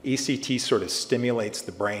 ECT sort of stimulates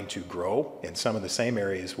the brain to grow in some of the same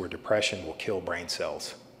areas where depression will kill brain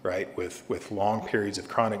cells, right? With long periods of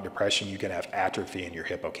chronic depression, you can have atrophy in your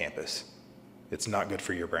hippocampus. It's not good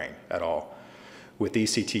for your brain at all. With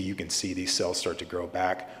ECT, you can see these cells start to grow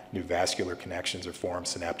back, new vascular connections are formed,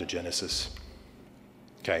 synaptogenesis.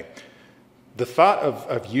 Okay. The thought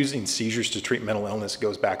of using seizures to treat mental illness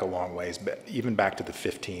goes back a long ways, but even back to the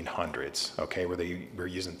 1500s, okay, where they were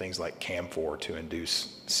using things like camphor to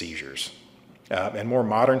induce seizures. In more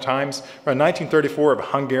modern times, around 1934, a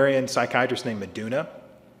Hungarian psychiatrist named Meduna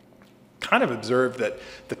kind of observed that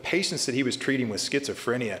the patients that he was treating with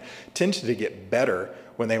schizophrenia tended to get better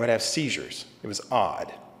when they would have seizures. It was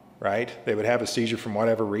odd, right? They would have a seizure from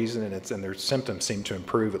whatever reason, and their symptoms seemed to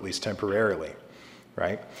improve, at least temporarily,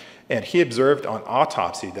 right? And he observed on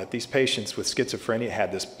autopsy that these patients with schizophrenia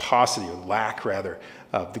had this paucity, or lack rather,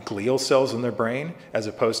 of the glial cells in their brain, as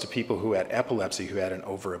opposed to people who had epilepsy who had an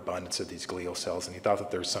overabundance of these glial cells. And he thought that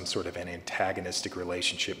there was some sort of an antagonistic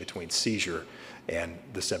relationship between seizure and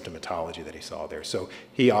the symptomatology that he saw there. So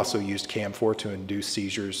he also used CAM4 to induce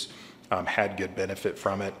seizures, had good benefit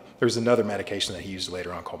from it. There's another medication that he used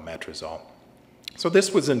later on called metrazole. So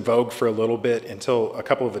this was in vogue for a little bit until a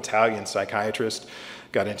couple of Italian psychiatrists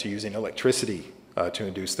got into using electricity to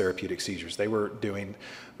induce therapeutic seizures. They were doing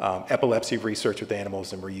epilepsy research with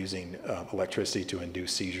animals and were using electricity to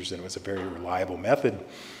induce seizures, and it was a very reliable method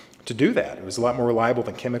to do that. It was a lot more reliable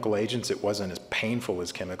than chemical agents. It wasn't as painful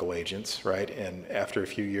as chemical agents, right? And after a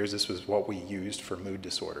few years, this was what we used for mood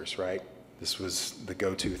disorders, right? This was the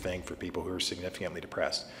go-to thing for people who were significantly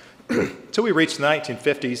depressed. Until we reached the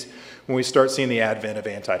 1950s, when we start seeing the advent of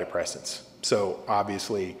antidepressants. So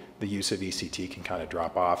obviously, the use of ECT can kind of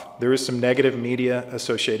drop off. There is some negative media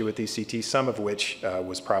associated with ECT, some of which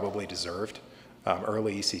was probably deserved.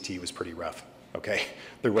 Early ECT was pretty rough, okay?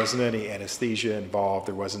 There wasn't any anesthesia involved.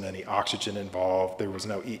 There wasn't any oxygen involved. There was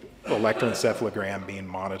no electroencephalogram being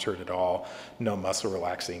monitored at all, no muscle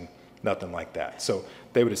relaxing, nothing like that. So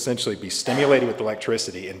they would essentially be stimulated with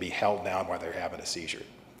electricity and be held down while they're having a seizure.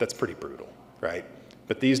 That's pretty brutal, right?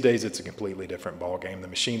 But these days, it's a completely different ballgame. The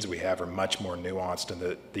machines we have are much more nuanced,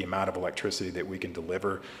 and the amount of electricity that we can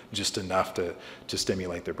deliver, just enough to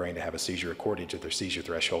stimulate their brain to have a seizure according to their seizure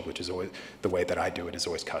threshold, which is always, the way that I do it is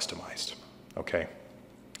always customized, okay?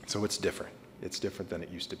 So it's different. It's different than it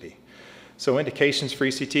used to be. So indications for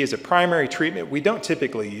ECT as a primary treatment, we don't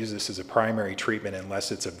typically use this as a primary treatment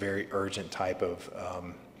unless it's a very urgent type of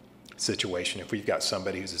situation. If we've got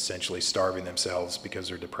somebody who's essentially starving themselves because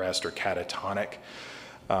they're depressed, or catatonic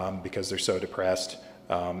because they're so depressed,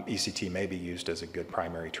 ECT may be used as a good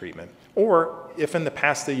primary treatment. Or if in the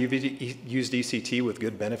past they used ECT with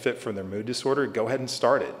good benefit for their mood disorder, go ahead and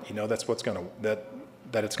start it. You know that's what's going to,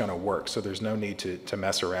 that it's going to work. So there's no need to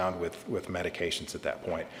mess around with medications at that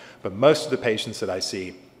point. But most of the patients that I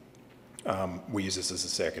see, we use this as a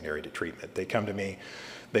secondary to treatment. They come to me,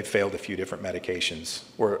 they've failed a few different medications,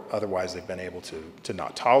 or otherwise they've been able to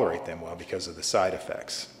not tolerate them well because of the side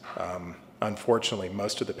effects. Unfortunately,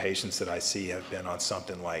 most of the patients that I see have been on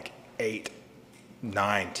something like 8,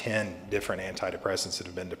 9, 10 different antidepressants that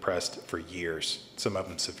have been depressed for years, some of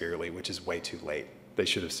them severely, which is way too late. They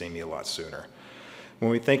should have seen me a lot sooner. When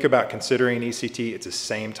we think about considering ECT, it's the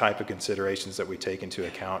same type of considerations that we take into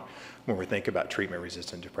account when we think about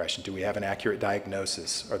treatment-resistant depression. Do we have an accurate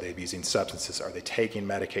diagnosis? Are they abusing substances? Are they taking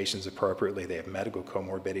medications appropriately? They have medical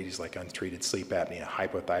comorbidities like untreated sleep apnea,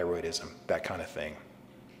 hypothyroidism, that kind of thing.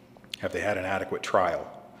 Have they had an adequate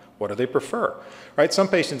trial? What do they prefer? Right? Some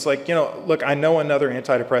patients like, you know, look, I know another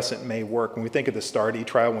antidepressant may work. When we think of the STAR-D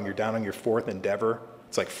trial, when you're down on your 4th endeavor,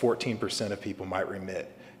 it's like 14% of people might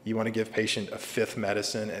remit. You want to give patient a 5th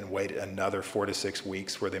medicine and wait another 4 to 6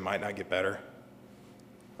 weeks where they might not get better?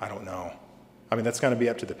 I don't know. I mean, that's going to be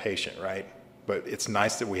up to the patient, right? But it's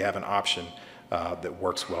nice that we have an option that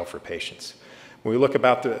works well for patients. When we look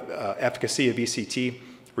about the efficacy of ECT,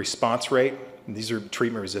 response rate, these are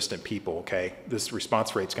treatment-resistant people, okay? This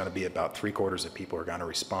response rate is going to be about 3/4 of people are going to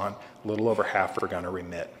respond. A little over half are going to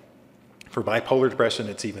remit. For bipolar depression,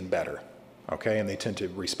 it's even better, okay? And they tend to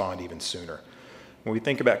respond even sooner. When we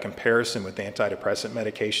think about comparison with antidepressant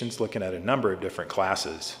medications, looking at a number of different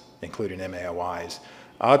classes, including MAOIs,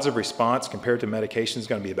 odds of response compared to medication is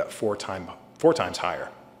going to be about 4 times higher,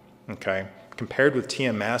 okay? Compared with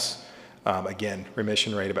TMS, again,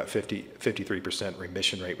 remission rate about 53%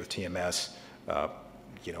 remission rate with TMS,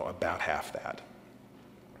 you know, about half that.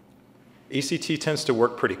 ECT tends to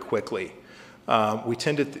work pretty quickly. We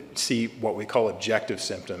tend to see what we call objective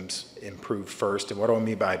symptoms improve first. And what do I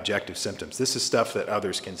mean by objective symptoms? This is stuff that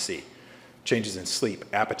others can see. Changes in sleep,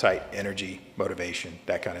 appetite, energy, motivation,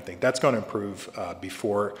 that kind of thing. That's going to improve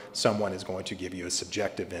before someone is going to give you a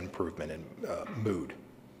subjective improvement in mood.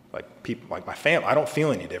 Like people, like my family, I don't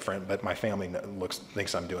feel any different, but my family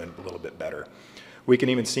thinks I'm doing a little bit better. We can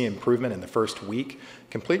even see improvement in the first week,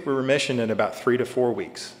 complete remission in about 3 to 4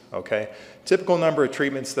 weeks, okay? Typical number of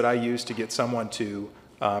treatments that I use to get someone to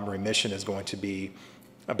remission is going to be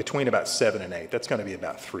between about 7 and 8. That's going to be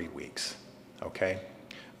about 3 weeks, okay?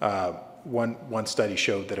 One study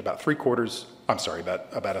showed that about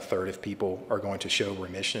a third of people are going to show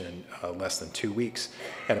remission in less than 2 weeks,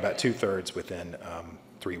 and about 2/3 within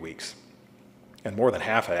 3 weeks. And more than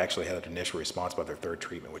half had actually had an initial response by their 3rd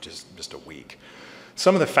treatment, which is just a week.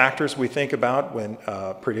 Some of the factors we think about when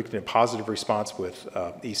predicting a positive response with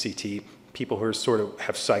ECT, people who are sort of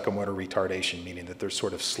have psychomotor retardation, meaning that they're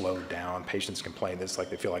sort of slowed down. Patients complain that it's like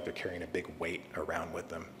they feel like they're carrying a big weight around with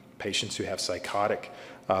them. Patients who have psychotic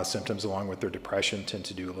symptoms along with their depression tend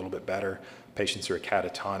to do a little bit better. Patients who are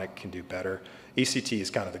catatonic can do better. ECT is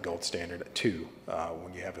kind of the gold standard too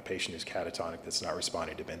when you have a patient who's catatonic that's not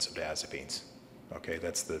responding to benzodiazepines. Okay,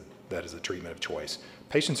 that is the treatment of choice.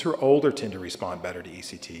 Patients who are older tend to respond better to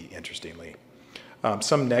ECT, interestingly.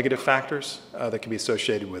 Some negative factors that can be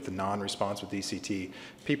associated with the non-response with ECT.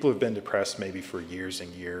 People who have been depressed maybe for years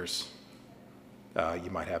and years,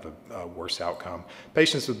 you might have a worse outcome.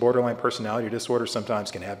 Patients with borderline personality disorder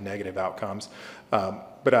sometimes can have negative outcomes,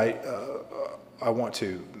 but I want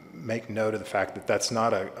to make note of the fact that that's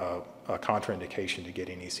not a contraindication to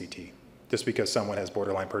getting ECT. Just because someone has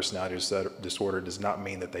borderline personality disorder does not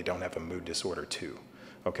mean that they don't have a mood disorder too.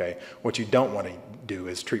 Okay, what you don't want to do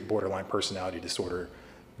is treat borderline personality disorder,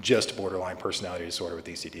 just borderline personality disorder with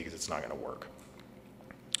ECT, because it's not going to work.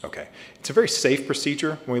 Okay, it's a very safe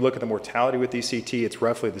procedure. When we look at the mortality with ECT, it's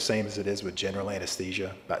roughly the same as it is with general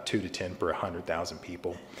anesthesia, about 2 to 10 per 100,000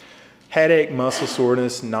 people. Headache, muscle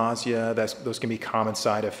soreness, nausea, those can be common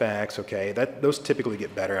side effects. Okay, those typically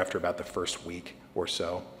get better after about the first week or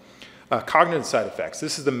so. Cognitive side effects.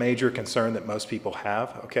 This is the major concern that most people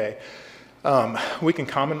have. Okay. We can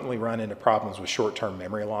commonly run into problems with short-term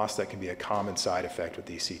memory loss. That can be a common side effect with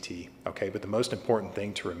ECT, okay? But the most important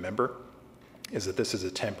thing to remember is that this is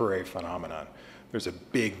a temporary phenomenon. There's a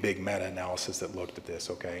big, big meta-analysis that looked at this,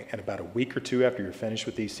 okay? And about a week or two after you're finished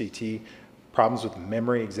with ECT, problems with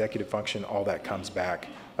memory, executive function, all that comes back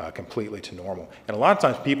completely to normal. And a lot of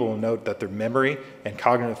times people will note that their memory and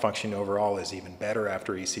cognitive function overall is even better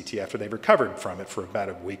after ECT, after they've recovered from it for about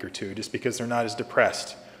a week or two, just because they're not as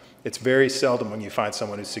depressed. It's very seldom when you find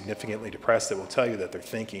someone who's significantly depressed that will tell you that they're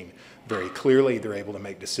thinking very clearly, they're able to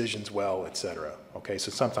make decisions well, etc. Okay,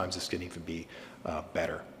 so sometimes this can even be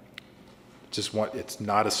better. It's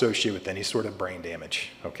not associated with any sort of brain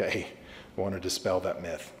damage, okay? I want to dispel that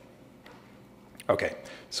myth. Okay,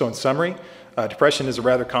 so in summary, depression is a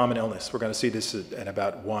rather common illness. We're going to see this in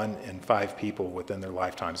about 1 in 5 people within their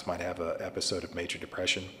lifetimes might have an episode of major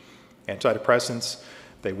depression. Antidepressants,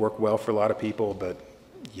 they work well for a lot of people, but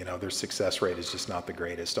you know, their success rate is just not the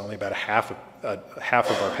greatest. Only about half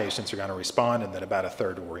of our patients are going to respond, and then about a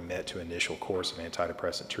third will remit to initial course of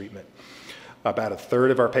antidepressant treatment. About a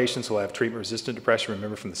third of our patients will have treatment-resistant depression.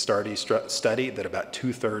 Remember from the study that about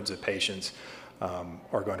 2/3 of patients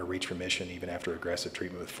are going to reach remission even after aggressive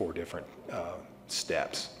treatment with 4 different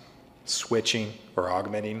steps. Switching or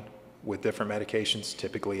augmenting with different medications,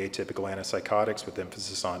 typically atypical antipsychotics with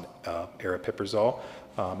emphasis on aripiprazole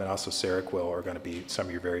and also Seroquel are going to be some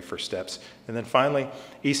of your very first steps. And then finally,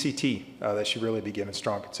 ECT, that should really be given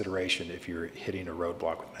strong consideration if you're hitting a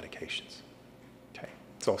roadblock with medications. Okay,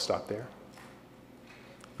 so I'll stop there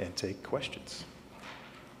and take questions.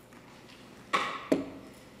 Any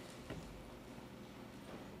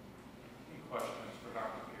questions for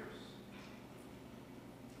Dr. Pierce?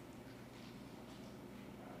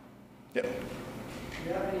 Yep. Do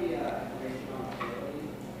you have any information on ability?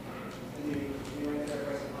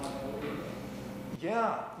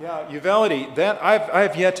 Yeah, Uvality, that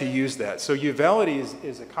I've yet to use that. So Uvality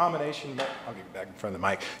is a combination, I'll get back in front of the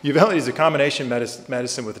mic. Uvality is a combination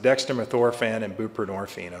medicine with dextromethorphan and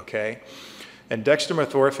buprenorphine, okay? And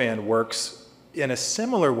dextromethorphan works in a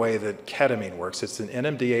similar way that ketamine works. It's an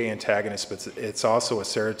NMDA antagonist, but it's also a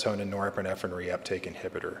serotonin norepinephrine reuptake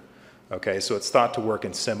inhibitor. Okay, so it's thought to work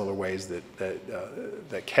in similar ways that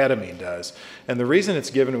ketamine does. And the reason it's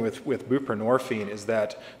given with buprenorphine is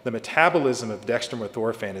that the metabolism of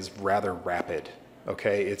dextromethorphan is rather rapid.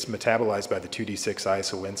 Okay, it's metabolized by the 2D6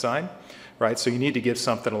 isoenzyme, right? So you need to give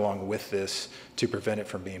something along with this to prevent it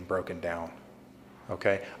from being broken down.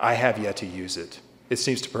 Okay, I have yet to use it. It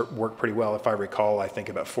seems to work pretty well. If I recall, I think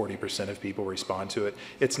about 40% of people respond to it.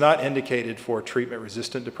 It's not indicated for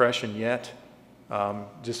treatment-resistant depression yet.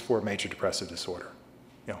 Just for major depressive disorder.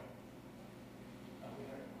 Yeah.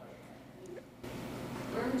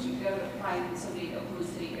 Where would you go to find somebody in the Oklahoma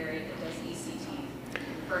City area that does ECT?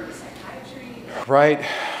 Refer to Psychiatry? Right.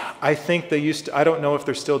 I think they used to, I don't know if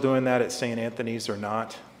they're still doing that at St. Anthony's or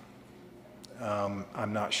not.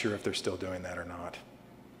 I'm not sure if they're still doing that or not.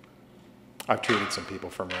 I've treated some people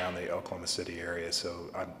from around the Oklahoma City area,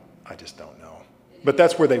 so I just don't know. But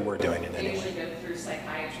that's where they were doing it anyway. They usually go through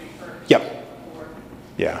Psychiatry first. Yep.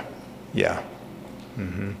 Yeah.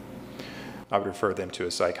 Mm-hmm. I would refer them to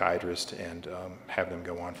a psychiatrist and have them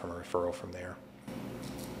go on from a referral from there.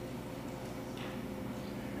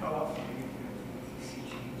 How often do you do ECGs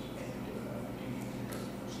and do you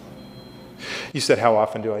use it? You said, how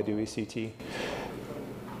often do I do ECT?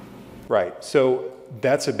 Right. So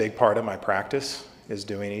that's a big part of my practice is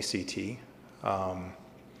doing ECT. I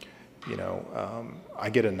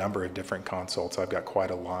get a number of different consults. I've got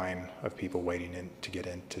quite a line of people waiting to get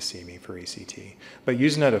in to see me for ECT. But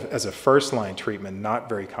using it as a first-line treatment, not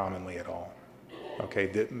very commonly at all.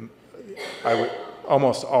 Okay,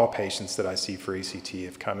 almost all patients that I see for ECT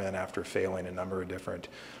have come in after failing a number of different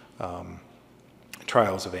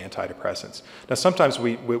trials of antidepressants. Now, sometimes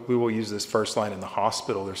we will use this first line in the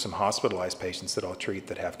hospital. There's some hospitalized patients that I'll treat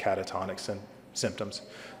that have catatonic symptoms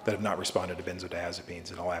that have not responded to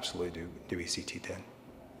benzodiazepines, and I'll absolutely do ECT then.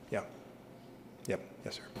 Yeah. Yep.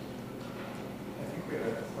 Yes, sir. I think we have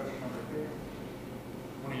a question over here.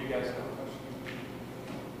 One of you guys have a question?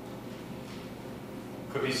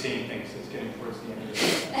 Could be seeing things. It's getting towards the end of the day.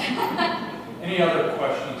 Any other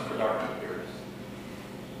questions for Dr. Pierce?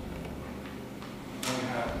 We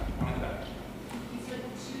have one of that. You said 2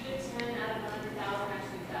 to 10 out of 100,000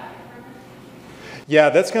 actually die from it? Yeah,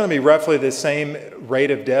 that's going to be roughly the same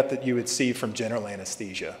rate of death that you would see from general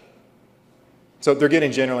anesthesia. So they're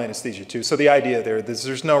getting general anesthesia too. So the idea there is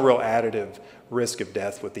there's no real additive risk of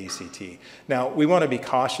death with ECT. Now, we want to be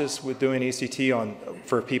cautious with doing ECT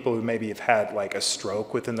for people who maybe have had like a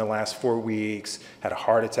stroke within the last 4 weeks, had a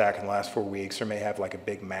heart attack in the last 4 weeks, or may have like a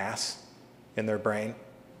big mass in their brain.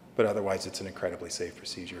 But otherwise, it's an incredibly safe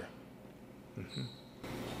procedure. Mm-hmm.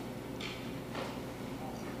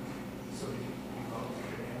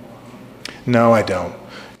 No, I don't.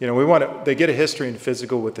 They get a history and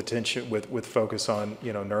physical with attention, with focus on,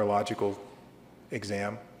 neurological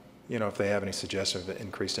exam. If they have any suggestion of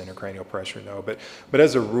increased intracranial pressure, no. But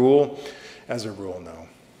as a rule, no.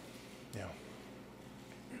 Yeah.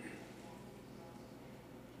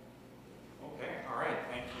 Okay, all right,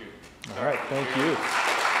 thank you. All right, thank you.